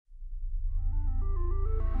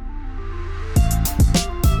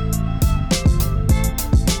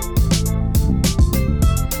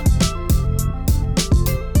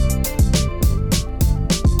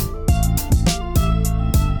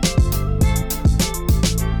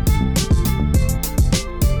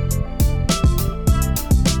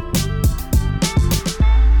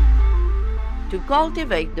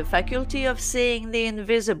cultivate the faculty of seeing the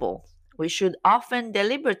invisible, we should often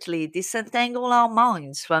deliberately disentangle our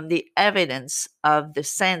minds from the evidence of the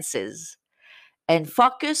senses and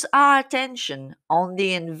focus our attention on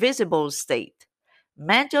the invisible state,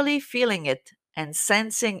 mentally feeling it and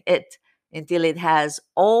sensing it until it has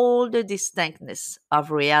all the distinctness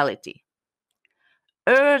of reality.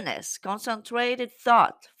 Earnest, concentrated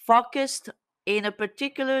thought, focused in a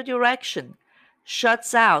particular direction,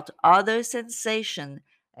 shuts out other sensation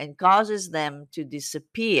and causes them to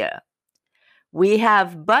disappear. We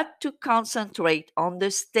have but to concentrate on the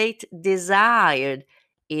state desired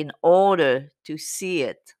in order to see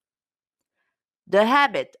it. The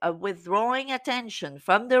habit of withdrawing attention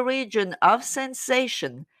from the region of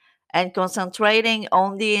sensation and concentrating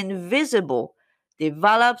on the invisible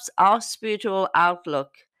develops our spiritual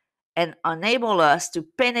outlook and enable us to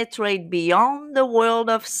penetrate beyond the world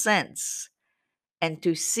of sense and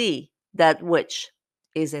to see that which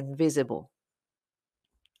is invisible.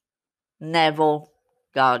 Neville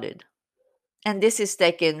Goddard. And this is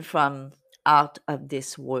taken from Out of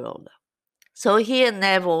This World. So here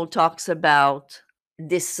Neville talks about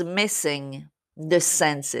dismissing the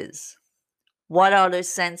senses. What are the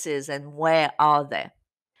senses and where are they?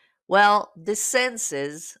 Well, the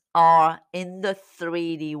senses are in the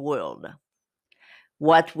 3D world.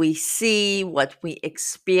 What we see, what we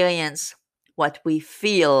experience, what we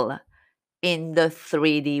feel in the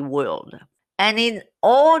 3D world. And in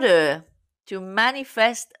order to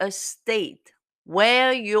manifest a state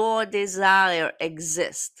where your desire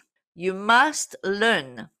exists, you must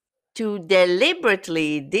learn to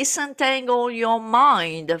deliberately disentangle your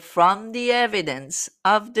mind from the evidence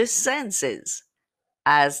of the senses,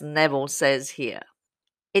 as Neville says here.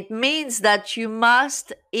 It means that you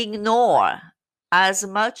must ignore as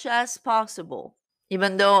much as possible,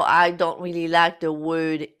 even though I don't really like the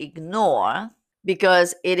word ignore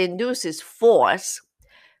because it induces force,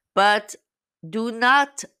 but do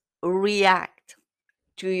not react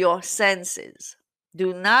to your senses.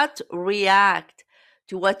 Do not react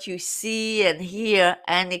to what you see and hear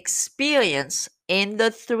and experience in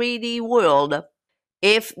the 3D world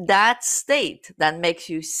if that state that makes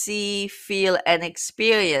you see, feel, and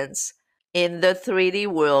experience in the 3D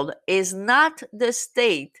world is not the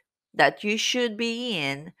state that you should be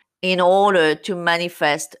in order to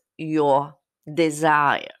manifest your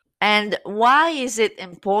desire. And why is it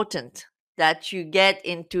important that you get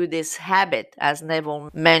into this habit, as Neville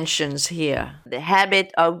mentions here, the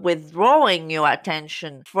habit of withdrawing your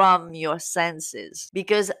attention from your senses?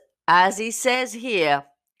 Because as he says here,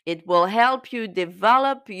 it will help you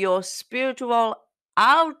develop your spiritual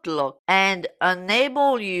outlook and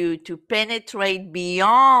enable you to penetrate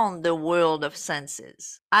beyond the world of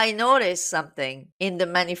senses. I noticed something in the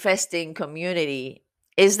manifesting community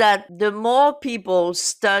is that the more people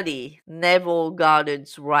study Neville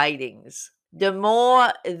Goddard's writings, the more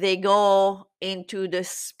they go into the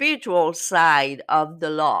spiritual side of the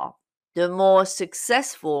law, the more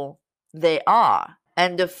successful they are,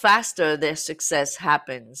 and the faster their success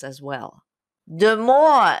happens as well. The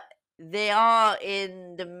more they are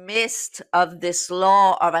in the midst of this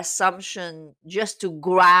law of assumption just to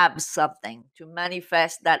grab something, to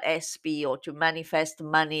manifest that SP or to manifest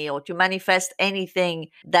money or to manifest anything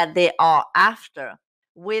that they are after,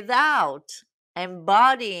 without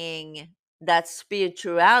embodying that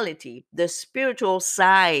spirituality, the spiritual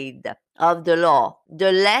side of the law,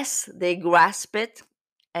 the less they grasp it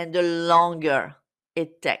and the longer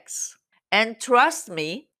it takes. And trust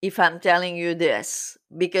me if I'm telling you this,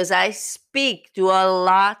 because I speak to a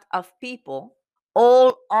lot of people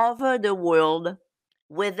all over the world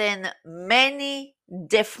within many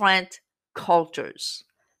different cultures.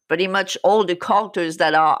 Pretty much all the cultures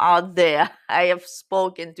that are out there, I have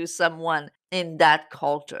spoken to someone in that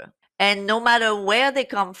culture. And no matter where they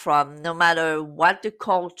come from, no matter what the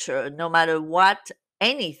culture, no matter what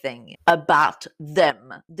anything about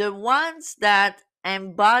them, the ones that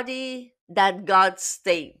embody that God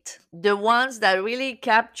state, the ones that really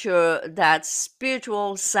capture that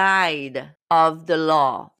spiritual side of the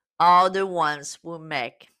law, are the ones who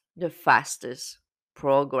make the fastest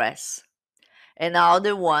progress and are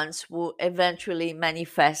the ones who eventually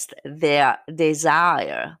manifest their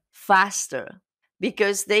desire faster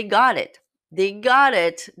because they got it. They got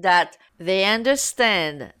it that they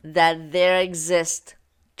understand that there exist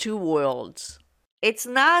two worlds. It's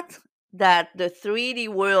not that the 3D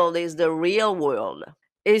world is the real world.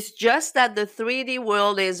 It's just that the 3D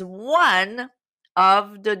world is one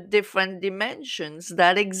of the different dimensions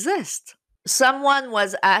that exist. Someone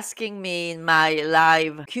was asking me in my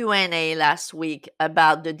live Q&A last week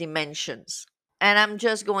about the dimensions. And I'm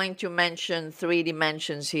just going to mention 3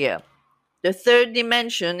 dimensions here. The third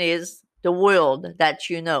dimension is the world that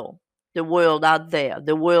you know, the world out there,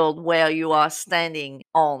 the world where you are standing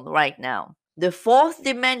on right now. The fourth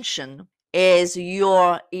dimension is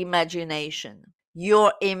your imagination.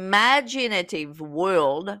 Your imaginative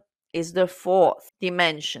world is the fourth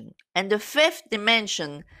dimension. And the fifth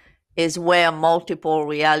dimension is where multiple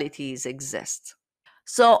realities exist.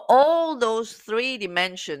 So all those 3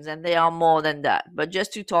 dimensions, and they are more than that, but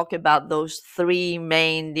just to talk about those 3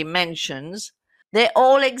 main dimensions, they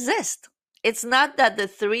all exist. It's not that the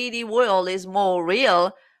 3D world is more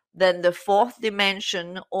real than the fourth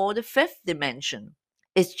dimension or the fifth dimension.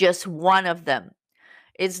 It's just one of them.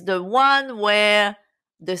 It's the one where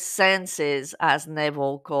the senses, as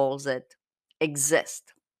Neville calls it,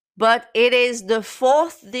 exist. But it is the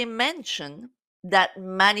fourth dimension that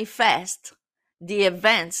manifests the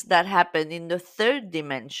events that happen in the third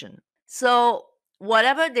dimension. So,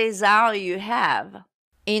 whatever desire you have,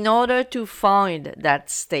 in order to find that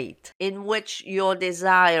state in which your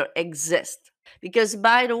desire exists, because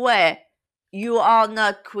by the way, you are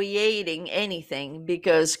not creating anything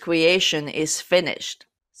because creation is finished.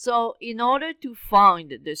 So, in order to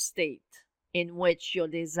find the state in which your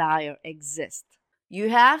desire exists, you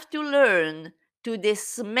have to learn to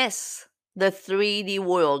dismiss the 3D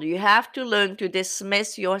world. You have to learn to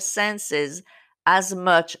dismiss your senses as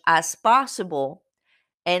much as possible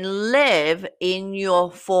and live in your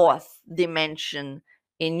fourth dimension,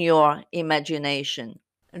 in your imagination.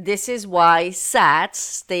 This is why SATS,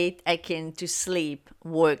 state akin to sleep,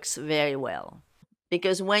 works very well.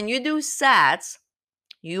 Because when you do SATS,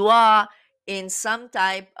 you are in some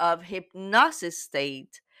type of hypnosis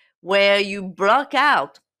state where you block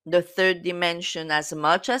out the third dimension as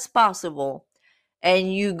much as possible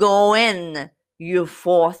and you go in your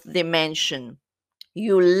fourth dimension.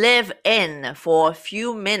 You live in for a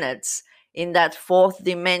few minutes in that fourth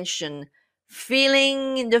dimension,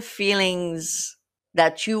 feeling the feelings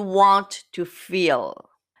that you want to feel.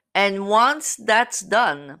 And once that's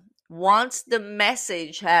done, once the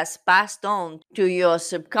message has passed on to your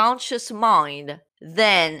subconscious mind,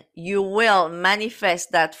 then you will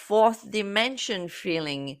manifest that fourth dimension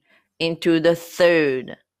feeling into the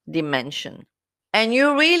third dimension. And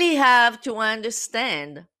you really have to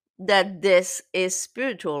understand that this is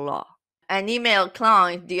spiritual law. An email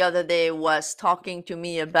client the other day was talking to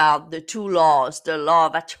me about the 2 laws, the law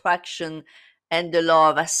of attraction and the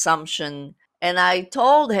law of assumption. And I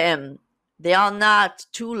told him they are not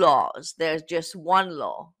 2 laws, there's just one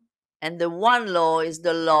law. And the one law is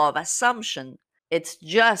the law of assumption. It's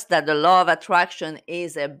just that the law of attraction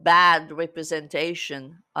is a bad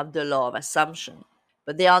representation of the law of assumption.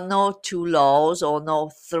 But there are no 2 laws or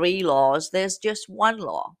no 3 laws, there's just one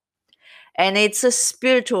law. And it's a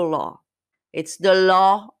spiritual law. It's the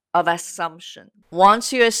law of assumption.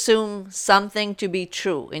 Once you assume something to be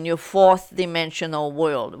true in your fourth dimensional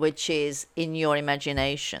world, which is in your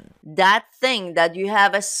imagination, that thing that you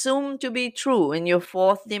have assumed to be true in your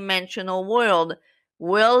fourth dimensional world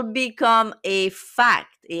will become a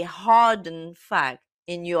fact, a hardened fact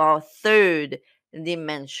in your third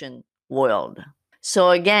dimension world. So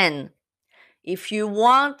again, if you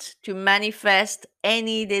want to manifest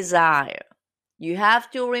any desire, you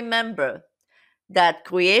have to remember that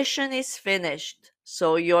creation is finished,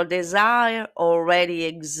 so your desire already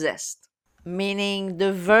exists. Meaning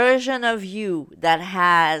the version of you that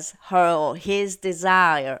has her or his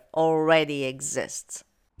desire already exists.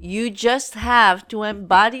 You just have to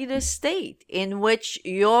embody the state in which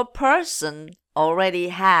your person already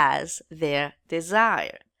has their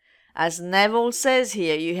desire. As Neville says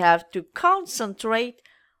here, you have to concentrate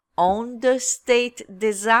on the state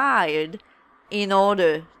desired in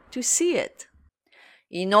order to see it.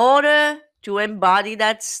 In order to embody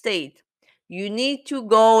that state, you need to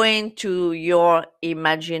go into your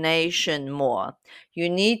imagination more. You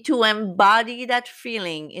need to embody that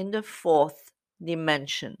feeling in the fourth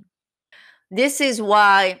dimension. This is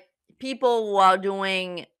why people who are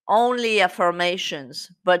doing only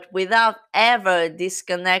affirmations, but without ever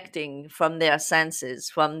disconnecting from their senses,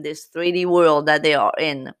 from this 3D world that they are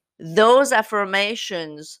in, those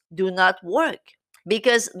affirmations do not work.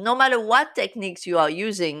 Because no matter what techniques you are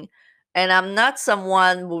using, and I'm not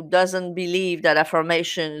someone who doesn't believe that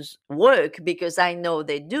affirmations work because I know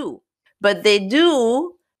they do, but they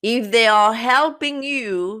do if they are helping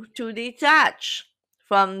you to detach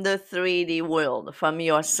from the 3D world, from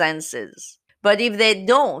your senses. But if they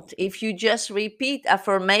don't, if you just repeat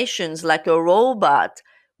affirmations like a robot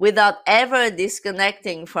without ever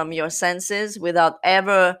disconnecting from your senses, without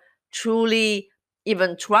ever truly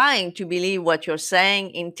even trying to believe what you're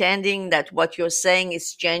saying, intending that what you're saying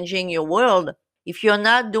is changing your world, if you're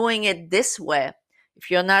not doing it this way, if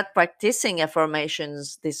you're not practicing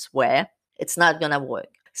affirmations this way, it's not going to work.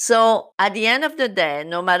 So at the end of the day,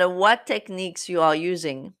 no matter what techniques you are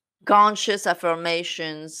using, conscious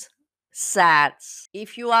affirmations, SATs,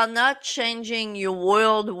 if you are not changing your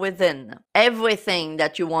world within, everything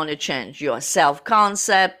that you want to change, your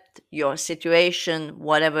self-concept, your situation,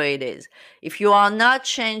 whatever it is, if you are not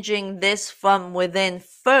changing this from within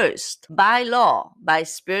first, by law, by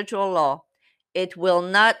spiritual law, it will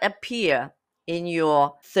not appear in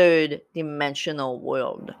your third dimensional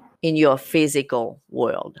world, in your physical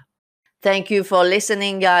world. Thank you for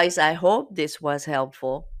listening, guys. I hope this was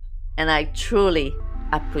helpful, and I truly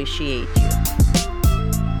appreciate you.